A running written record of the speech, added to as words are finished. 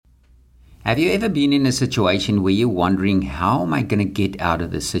Have you ever been in a situation where you're wondering, how am I going to get out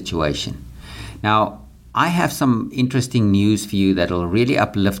of this situation? Now, I have some interesting news for you that'll really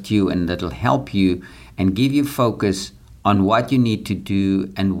uplift you and that'll help you and give you focus on what you need to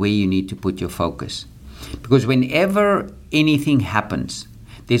do and where you need to put your focus. Because whenever anything happens,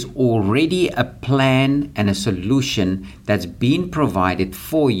 there's already a plan and a solution that's been provided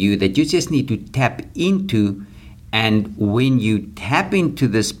for you that you just need to tap into. And when you tap into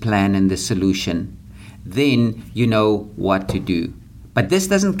this plan and the solution, then you know what to do. But this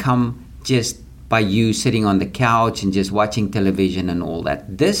doesn't come just by you sitting on the couch and just watching television and all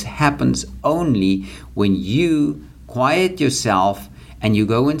that. This happens only when you quiet yourself and you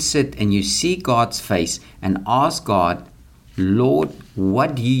go and sit and you see God's face and ask God, Lord,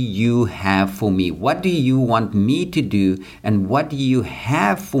 what do you have for me? What do you want me to do? And what do you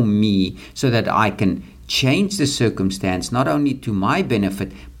have for me so that I can change the circumstance, not only to my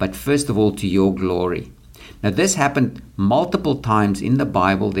benefit, but first of all to your glory. Now, this happened multiple times in the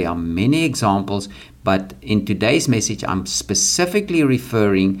Bible. There are many examples, but in today's message, I'm specifically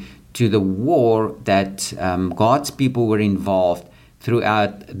referring to the war that God's people were involved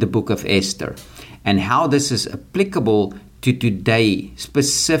throughout the book of Esther, and how this is applicable to today,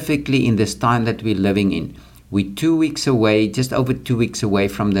 specifically in this time that we're living in. We're 2 weeks away, just over 2 weeks away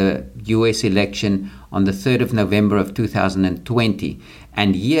from the US election on the 3rd of November of 2020.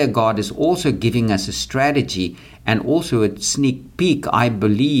 And here God is also giving us a strategy and also a sneak peek, I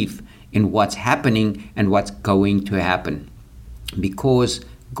believe, in what's happening and what's going to happen. Because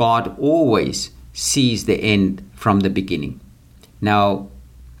God always sees the end from the beginning. Now,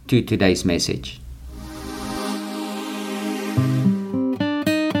 to today's message.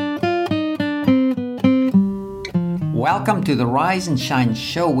 Welcome to the Rise and Shine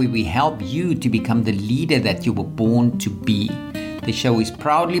show, where we help you to become the leader that you were born to be. The show is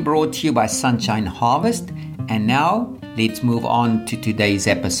proudly brought to you by Sunshine Harvest. And now, let's move on to today's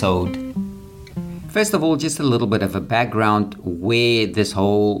episode. First of all, just a little bit of a background where this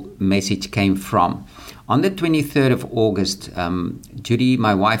whole message came from. On the 23rd of August, Judy,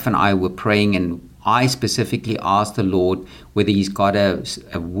 my wife, and I were praying, and I specifically asked the Lord whether He's got a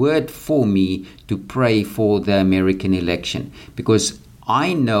word for me to pray for the American election. Because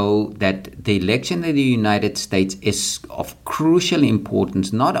I know that the election in the United States is of crucial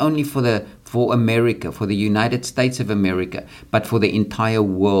importance, not only for America, for the United States of America, but for the entire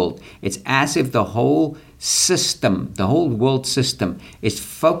world. It's as if the whole system, the whole world system, is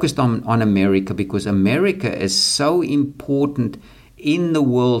focused on America, because America is so important in the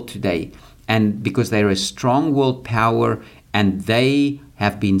world today. And because they're a strong world power, and they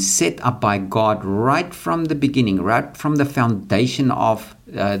have been set up by God right from the beginning, right from the foundation of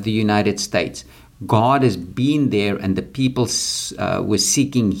the United States. God has been there, and the people were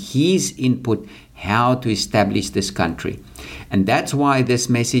seeking His input how to establish this country. And that's why this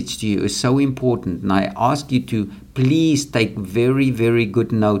message to you is so important. And I ask you to please take very, very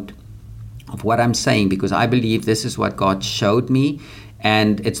good note of what I'm saying, because I believe this is what God showed me.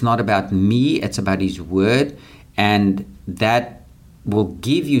 And it's not about me, it's about His Word. And that will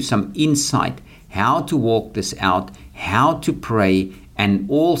give you some insight how to walk this out, how to pray, and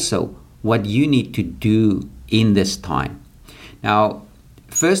also what you need to do in this time. Now,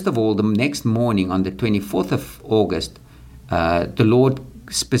 first of all, the next morning on the 24th of August, the Lord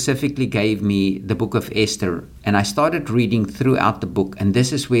specifically gave me the book of Esther, and I started reading throughout the book, and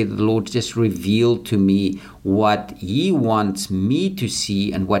this is where the Lord just revealed to me what He wants me to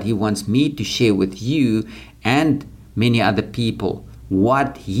see and what He wants me to share with you and many other people,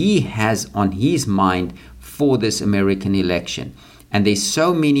 what He has on His mind for this American election. And there's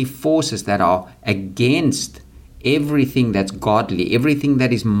so many forces that are against everything that's godly, everything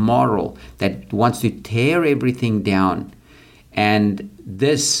that is moral, that wants to tear everything down. And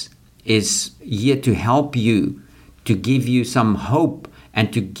this is here to help you, to give you some hope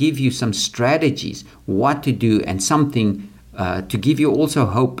and to give you some strategies, what to do, and something to give you also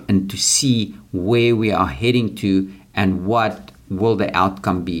hope and to see where we are heading to and what will the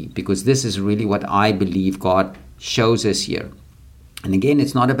outcome be. Because this is really what I believe God shows us here. And again,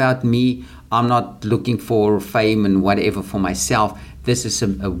 it's not about me. I'm not looking for fame and whatever for myself. This is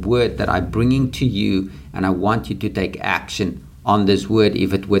a word that I'm bringing to you, and I want you to take action on this word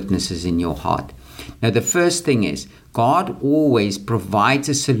if it witnesses in your heart. Now, the first thing is, God always provides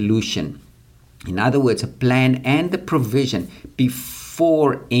a solution. In other words, a plan and the provision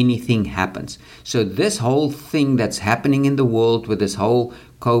before anything happens. So this whole thing that's happening in the world with this whole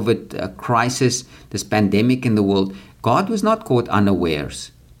COVID crisis, this pandemic in the world, God was not caught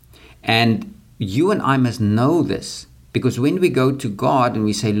unawares. And you and I must know this, Because when we go to God and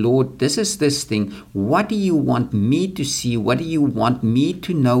we say, Lord, this is this thing, what do you want me to see? What do you want me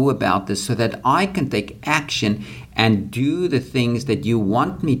to know about this so that I can take action and do the things that you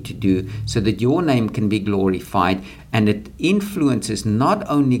want me to do so that your name can be glorified? And it influences not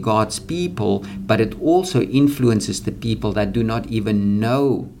only God's people, but it also influences the people that do not even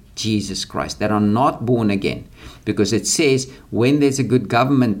know Jesus Christ, that are not born again. Because it says when there's a good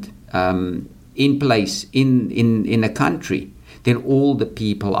government in place in a country, then all the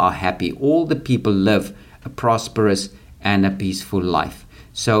people are happy. All the people live a prosperous and a peaceful life.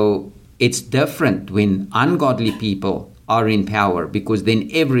 So it's different when ungodly people are in power, because then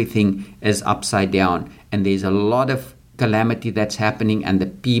everything is upside down and there's a lot of calamity that's happening and the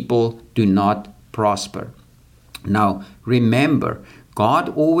people do not prosper. Now, remember, God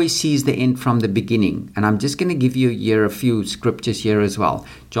always sees the end from the beginning. And I'm just going to give you here a few scriptures here as well.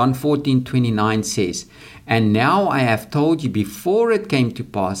 John 14:29 says, "And now I have told you before it came to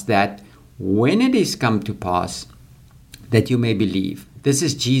pass, that when it is come to pass, that you may believe." This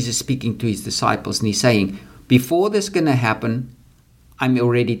is Jesus speaking to his disciples, and he's saying, before this is going to happen, I'm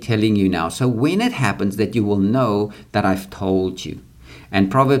already telling you now. So when it happens, that you will know that I've told you. And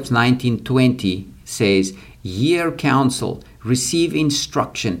Proverbs 19:20 says, "Hear counsel, receive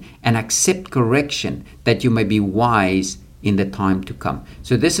instruction, and accept correction, that you may be wise in the time to come."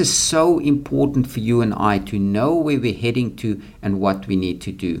 So this is so important for you and I to know where we're heading to and what we need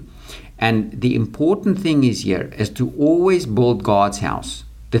to do. And the important thing is here is to always build God's house.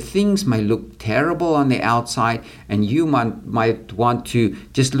 The things may look terrible on the outside, and you might want to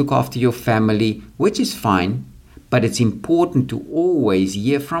just look after your family, which is fine. But it's important to always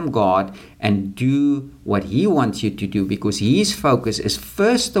hear from God and do what He wants you to do, because His focus is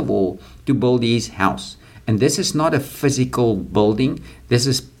first of all to build His house. And this is not a physical building, this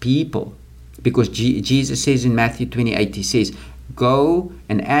is people. Because Jesus says in Matthew 28, He says, "Go,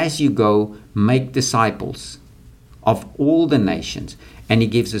 and as you go, make disciples of all the nations." And He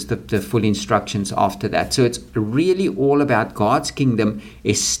gives us the full instructions after that. So it's really all about God's kingdom,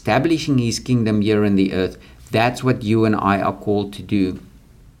 establishing His kingdom here on the earth. That's what you and I are called to do.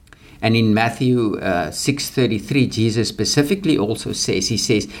 And in Matthew 6:33, Jesus specifically also says, He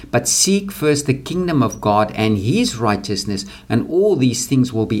says, "But seek first the kingdom of God and His righteousness, and all these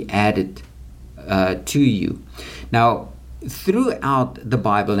things will be added to you." Now, throughout the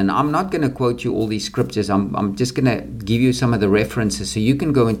Bible, and I'm not going to quote you all these scriptures, I'm just going to give you some of the references so you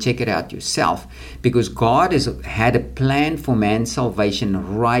can go and check it out yourself, because God has had a plan for man's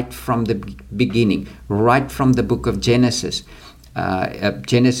salvation right from the beginning, right from the book of Genesis,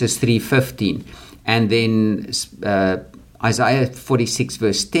 Genesis 3:15, and then Isaiah 46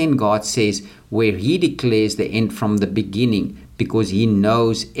 verse 10, God says, where He declares the end from the beginning, because He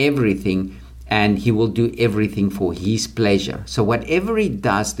knows everything and He will do everything for His pleasure. So whatever He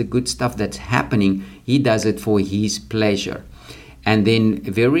does, the good stuff that's happening, He does it for His pleasure. And then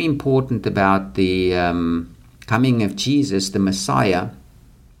very important about the coming of Jesus, the Messiah,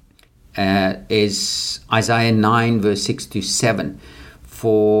 is Isaiah 9 verse 6 to 7.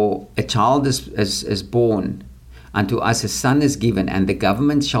 "For a child is born, unto us a son is given, and the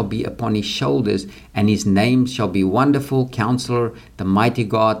government shall be upon His shoulders, and His name shall be Wonderful, Counselor, the Mighty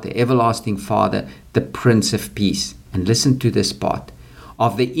God, the Everlasting Father, the Prince of Peace." And listen to this part.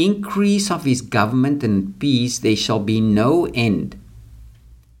 "Of the increase of His government and peace there shall be no end."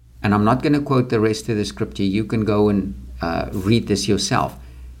 And I'm not going to quote the rest of the scripture. You can go and read this yourself.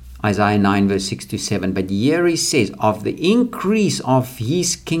 Isaiah 9 verse 6 to 7. But here He says, of the increase of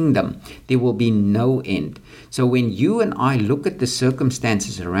His kingdom, there will be no end. So when you and I look at the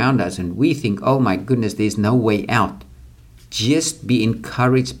circumstances around us and we think, oh my goodness, there's no way out, just be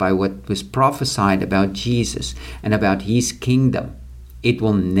encouraged by what was prophesied about Jesus and about His kingdom. It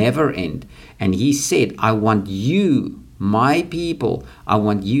will never end. And He said, I want you, my people, I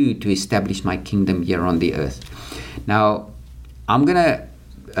want you to establish my kingdom here on the earth. Now, I'm going to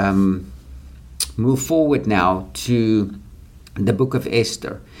move forward now to the book of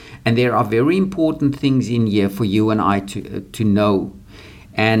Esther. And there are very important things in here for you and I to know.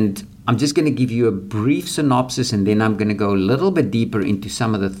 And I'm just going to give you a brief synopsis, and then I'm going to go a little bit deeper into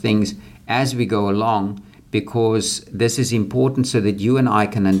some of the things as we go along, because this is important so that you and I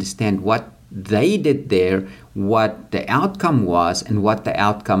can understand what they did there, what the outcome was, and what the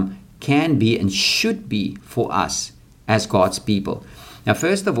outcome can be and should be for us as God's people. Now,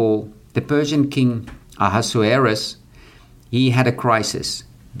 first of all, the Persian king Ahasuerus, he had a crisis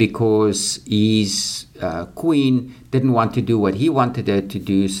because his queen didn't want to do what he wanted her to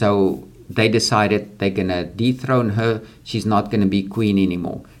do, so they decided they're going to dethrone her. She's not going to be queen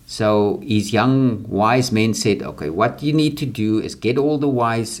anymore. So his young wise men said, okay, what you need to do is get all the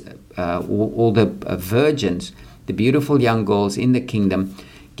wise, all the virgins, the beautiful young girls in the kingdom,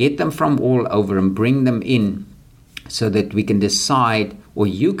 get them from all over and bring them in so that we can decide, or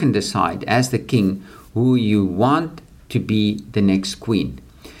you can decide as the king, who you want to be the next queen.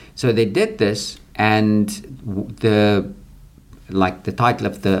 So they did this, and the title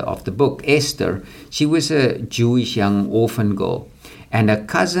of the book, Esther, she was a Jewish young orphan girl, and her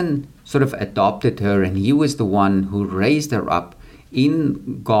cousin sort of adopted her, and he was the one who raised her up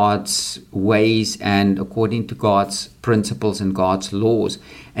in God's ways and according to God's principles and God's laws.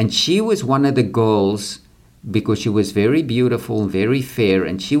 And she was one of the girls, because she was very beautiful, very fair,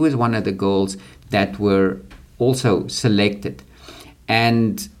 and she was one of the girls that were also selected.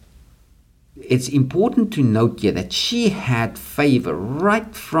 And it's important to note here that she had favor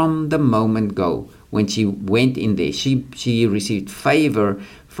right from the moment go. When she went in there, she received favor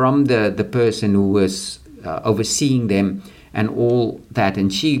from the person who was overseeing them and all that.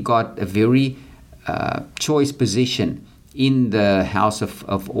 And she got a very choice position in the house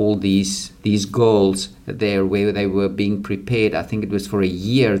of all these girls there, where they were being prepared. I think it was for a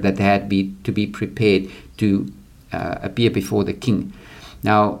year that they had to be prepared to appear before the king.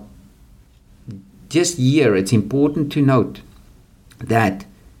 Now, just here, it's important to note that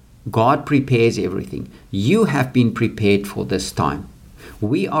God prepares everything. You have been prepared for this time.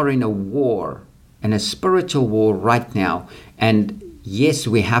 We are in a war, in a spiritual war right now. And yes,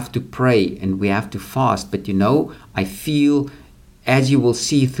 we have to pray and we have to fast. But I feel, as you will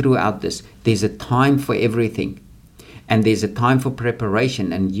see throughout this, there's a time for everything. And there's a time for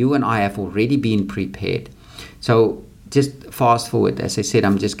preparation. And you and I have already been prepared. So just fast forward. As I said,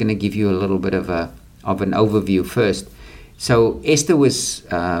 I'm just going to give you a little bit of an overview first. So Esther was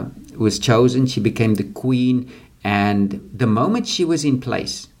chosen. She became the queen, and the moment she was in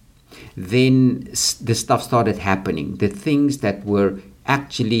place, then the stuff started happening. The things that were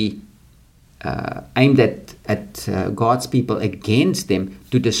actually aimed at God's people, against them,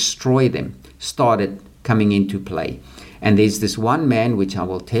 to destroy them, started coming into play. And there's this one man, which I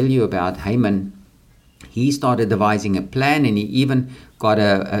will tell you about, Haman. He started devising a plan, and he even got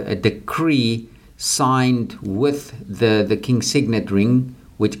a decree signed with the king's signet ring,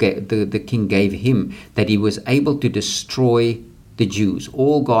 which the king gave him, that he was able to destroy the Jews,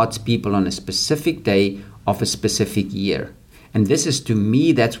 all God's people, on a specific day of a specific year. And this is, to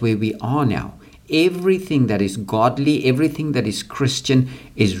me, that's where we are now. Everything that is godly, everything that is Christian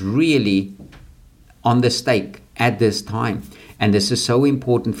is really on the stake at this time. And this is so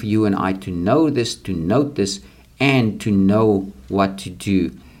important for you and I to know this, to note this, and to know what to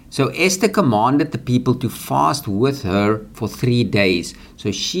do. So Esther commanded the people to fast with her for 3 days. So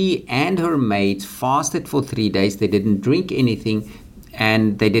she and her maids fasted for 3 days. They didn't drink anything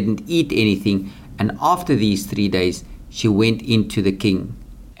and they didn't eat anything. And after these 3 days, she went into the king.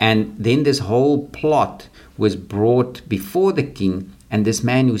 And then this whole plot was brought before the king. And this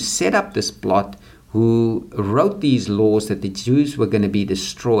man who set up this plot, who wrote these laws that the Jews were going to be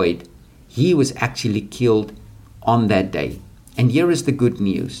destroyed, he was actually killed on that day. And here is the good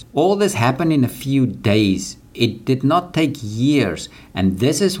news. All this happened in a few days. It did not take years. And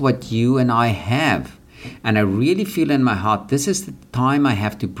this is what you and I have. And I really feel in my heart, this is the time I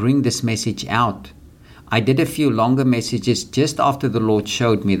have to bring this message out. I did a few longer messages just after the Lord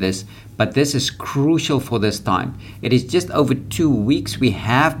showed me this, but this is crucial for this time. It is just over 2 weeks we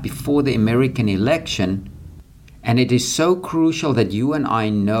have before the American election. And it is so crucial that you and I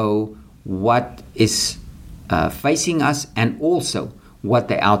know what is facing us, and also what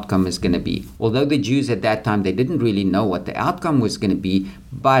the outcome is going to be. Although the Jews at that time, they didn't really know what the outcome was going to be,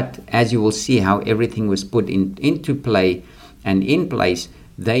 but as you will see how everything was put into play and in place,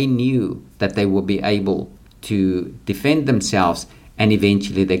 they knew that they will be able to defend themselves, and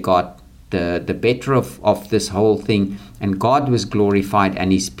eventually they got the better of this whole thing, and God was glorified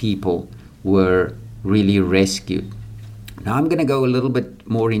and his people were really rescued. Now I'm going to go a little bit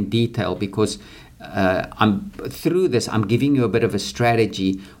more in detail, because through this, I'm giving you a bit of a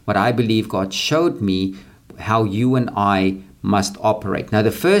strategy, what I believe God showed me, how you and I must operate. Now,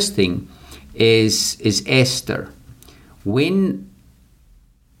 the first thing is Esther. When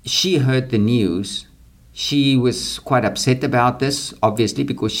she heard the news, she was quite upset about this, obviously,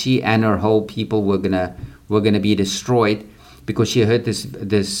 because she and her whole people were gonna be destroyed, because she heard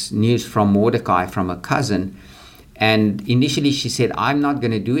this news from Mordecai, from her cousin. And initially she said, I'm not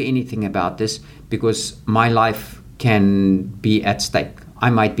going to do anything about this because my life can be at stake. I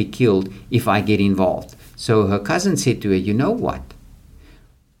might be killed if I get involved. So her cousin said to her, you know what?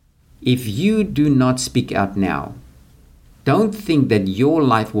 If you do not speak out now, Don't think that your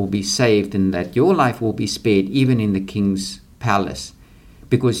life will be saved and that your life will be spared even in the king's palace,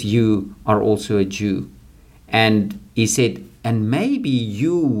 because you are also a Jew. And he said, and maybe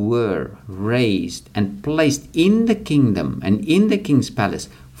you were raised and placed in the kingdom and in the king's palace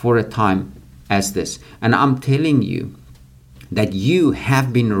for a time as this. And I'm telling you that you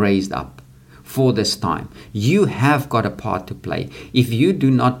have been raised up for this time. You have got a part to play. If you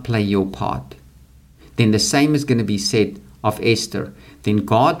do not play your part, then the same is going to be said of Esther. Then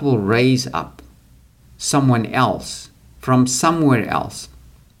God will raise up someone else from somewhere else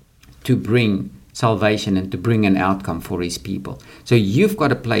to bring salvation and to bring an outcome for his people. So you've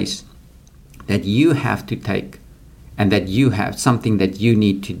got a place that you have to take, and that you have something that you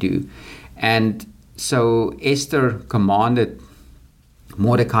need to do. And so Esther commanded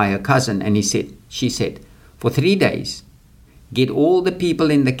Mordecai, her cousin, and she said, for 3 days, get all the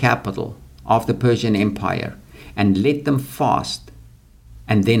people in the capital of the Persian Empire and let them fast,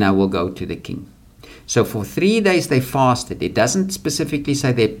 and then I will go to the king. So for 3 days they fasted. It doesn't specifically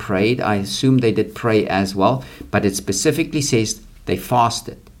say they prayed. I assume they did pray as well, but it specifically says they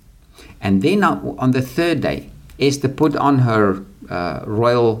fasted. And then on the third day, Esther put on her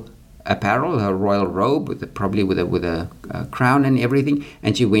royal apparel, her royal robe, probably with a crown and everything,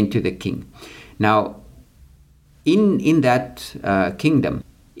 and she went to the king. Now, in that kingdom,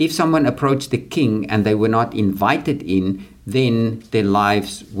 if someone approached the king and they were not invited in, then their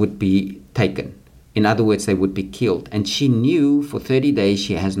lives would be taken. In other words, they would be killed. And she knew for 30 days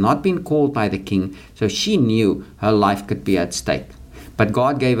she has not been called by the king, so she knew her life could be at stake. But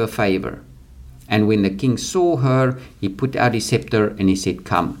God gave her favor. And when the king saw her, he put out his scepter and he said,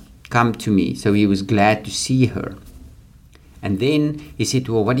 come to me. So he was glad to see her. And then he said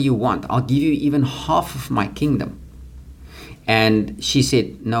to her, what do you want? I'll give you even half of my kingdom. And she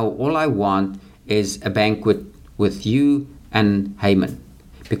said, no, all I want is a banquet with you and Haman.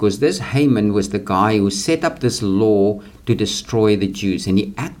 Because this Haman was the guy who set up this law to destroy the Jews. And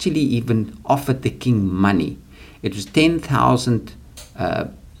he actually even offered the king money. It was 10,000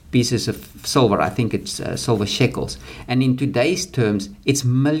 pieces of silver. I think it's silver shekels. And in today's terms, it's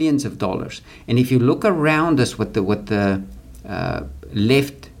millions of dollars. And if you look around us what the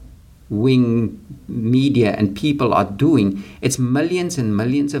left-wing media and people are doing, it's millions and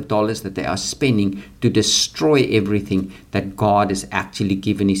millions of dollars that they are spending to destroy everything that God has actually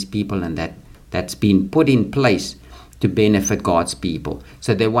given his people, and that's been put in place to benefit God's people.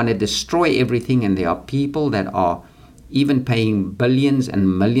 So they want to destroy everything, and there are people that are even paying billions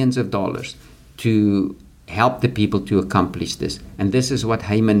and millions of dollars to help the people to accomplish this. And this is what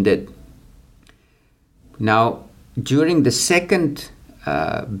Haman did. Now, during the second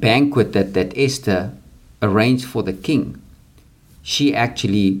banquet that Esther arranged for the king, she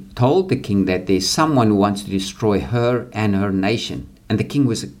actually told the king that there's someone who wants to destroy her and her nation. And the king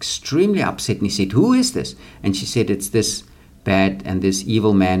was extremely upset, and he said, who is this? And she said, it's this bad and this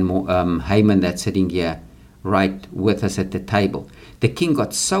evil man, Haman, that's sitting here right with us at the table. The king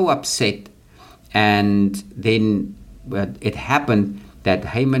got so upset, and then it happened that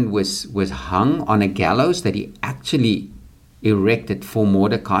Haman was hung on a gallows that he actually erected for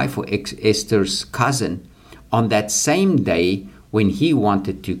Mordecai, for Esther's cousin, on that same day when he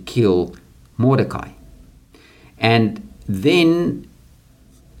wanted to kill Mordecai. And then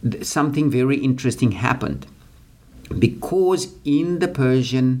something very interesting happened, because in the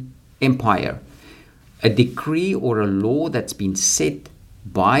Persian Empire, a decree or a law that's been set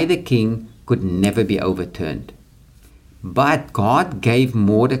by the king could never be overturned. But God gave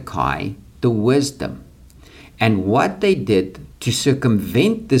Mordecai the wisdom. And what they did to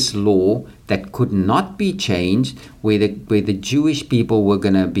circumvent this law that could not be changed, where the Jewish people were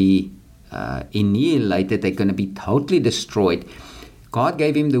going to be annihilated, they're going to be totally destroyed, God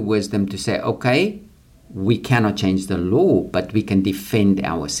gave him the wisdom to say, okay, we cannot change the law, but we can defend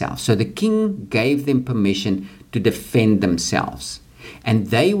ourselves. So the king gave them permission to defend themselves. And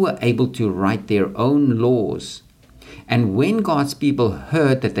they were able to write their own laws. And when God's people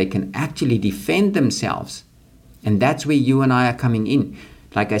heard that they can actually defend themselves, and that's where you and I are coming in.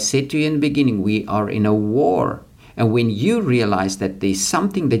 Like I said to you in the beginning, we are in a war. And when you realize that there's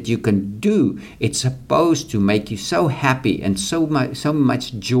something that you can do, it's supposed to make you so happy and so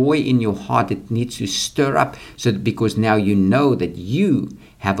much joy in your heart. It needs to stir up, because now you know that you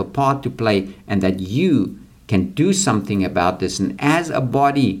have a part to play and that you can do something about this. And as a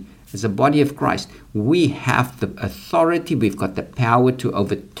body of Christ, we have the authority, we've got the power to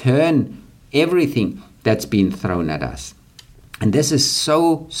overturn everything that's been thrown at us. And this is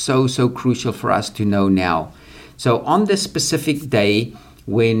so crucial for us to know now. So on this specific day,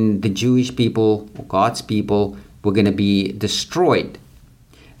 when the Jewish people, or God's people, were going to be destroyed,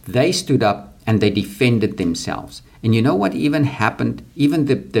 they stood up and they defended themselves. And you know what even happened? Even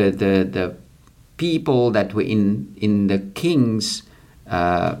the people that were in the king's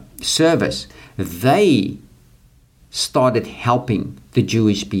service, they started helping the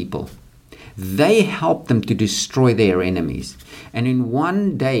Jewish people. They helped them to destroy their enemies. And in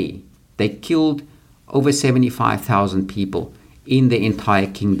one day, they killed over 75,000 people in the entire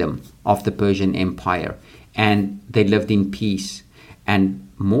kingdom of the Persian Empire. And they lived in peace. And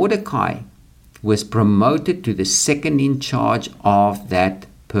Mordecai was promoted to the second in charge of that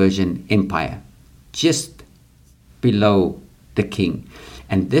Persian Empire, just below the king.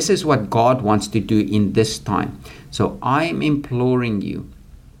 And this is what God wants to do in this time. So I'm imploring you,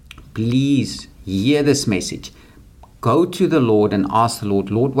 please hear this message. Go to the Lord and ask the Lord,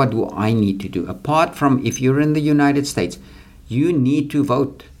 Lord, what do I need to do? Apart from, if you're in the United States, you need to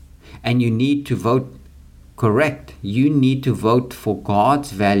vote. And you need to vote correct. You need to vote for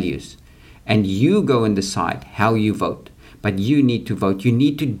God's values. And you go and decide how you vote. But you need to vote. You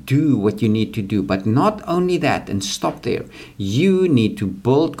need to do what you need to do. But not only that, and stop there. You need to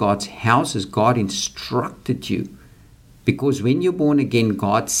build God's house as God instructed you. Because when you're born again,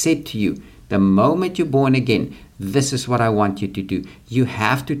 God said to you, the moment you're born again, this is what I want you to do. You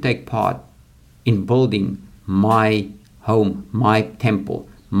have to take part in building my home, my temple,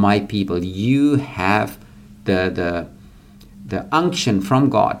 my people. You have the unction from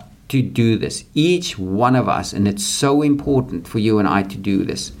God to do this. Each one of us, and it's so important for you and I to do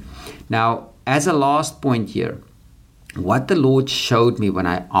this. Now, as a last point here, what the Lord showed me when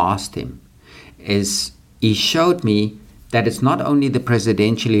I asked him is he showed me that it's not only the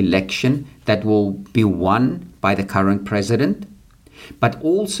presidential election that will be won by the current president, but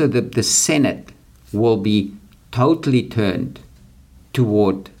also the Senate will be totally turned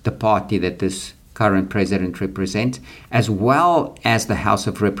toward the party that this current president represents, as well as the House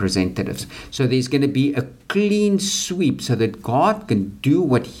of Representatives. So there's going to be a clean sweep so that God can do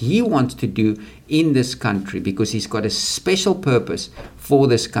what he wants to do in this country, because he's got a special purpose for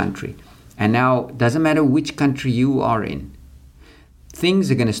this country. And now, it doesn't matter which country you are in,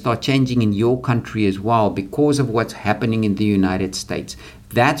 things are going to start changing in your country as well because of what's happening in the United States.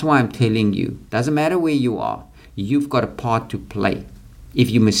 That's why I'm telling you, doesn't matter where you are, you've got a part to play.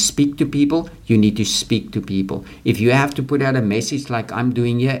 If you must speak to people, you need to speak to people. If you have to put out a message like I'm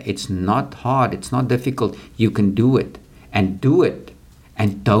doing here, it's not hard, it's not difficult. You can do it, and do it,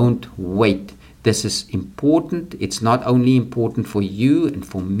 and don't wait. This is important. It's not only important for you and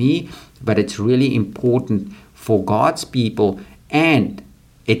for me, but it's really important for God's people, and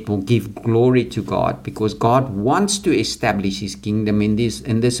it will give glory to God, because God wants to establish his kingdom in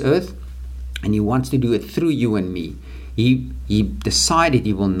this earth, and he wants to do it through you and me. He decided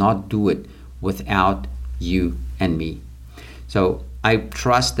he will not do it without you and me. So I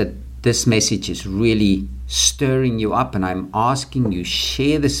trust that this message is really stirring you up, and I'm asking you,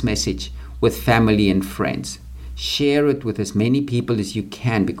 share this message with family and friends. Share it with as many people as you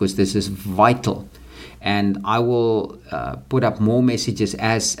can, because this is vital. And I will put up more messages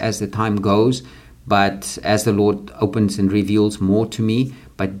as the time goes, but as the Lord opens and reveals more to me.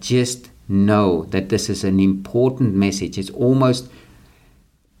 But just know that this is an important message. It's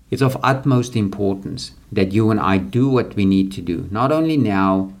of utmost importance that you and I do what we need to do, not only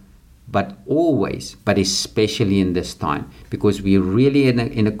now, but always, but especially in this time, because we're really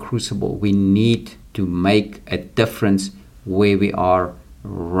in a crucible. We need to make a difference where we are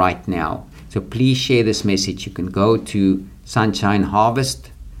right now. So please share this message. You can go to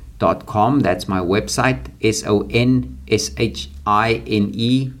sunshineharvest.com. That's my website,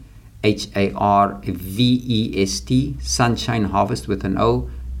 SONSHINEHARVEST, sunshineharvest with an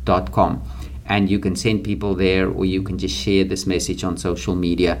O.com. And you can send people there, or you can just share this message on social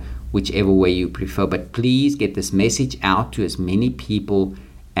media, whichever way you prefer. But please get this message out to as many people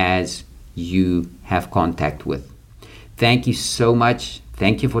as you have contact with. Thank you so much.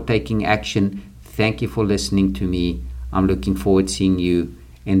 Thank you for taking action. Thank you for listening to me. I'm looking forward to seeing you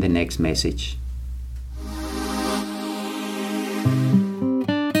in the next message.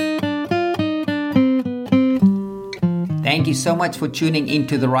 Thank you so much for tuning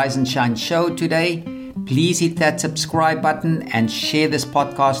into the Rise and Shine show today. Please hit that subscribe button and share this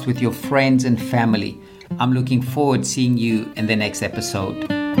podcast with your friends and family. I'm looking forward to seeing you in the next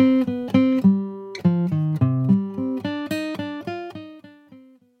episode.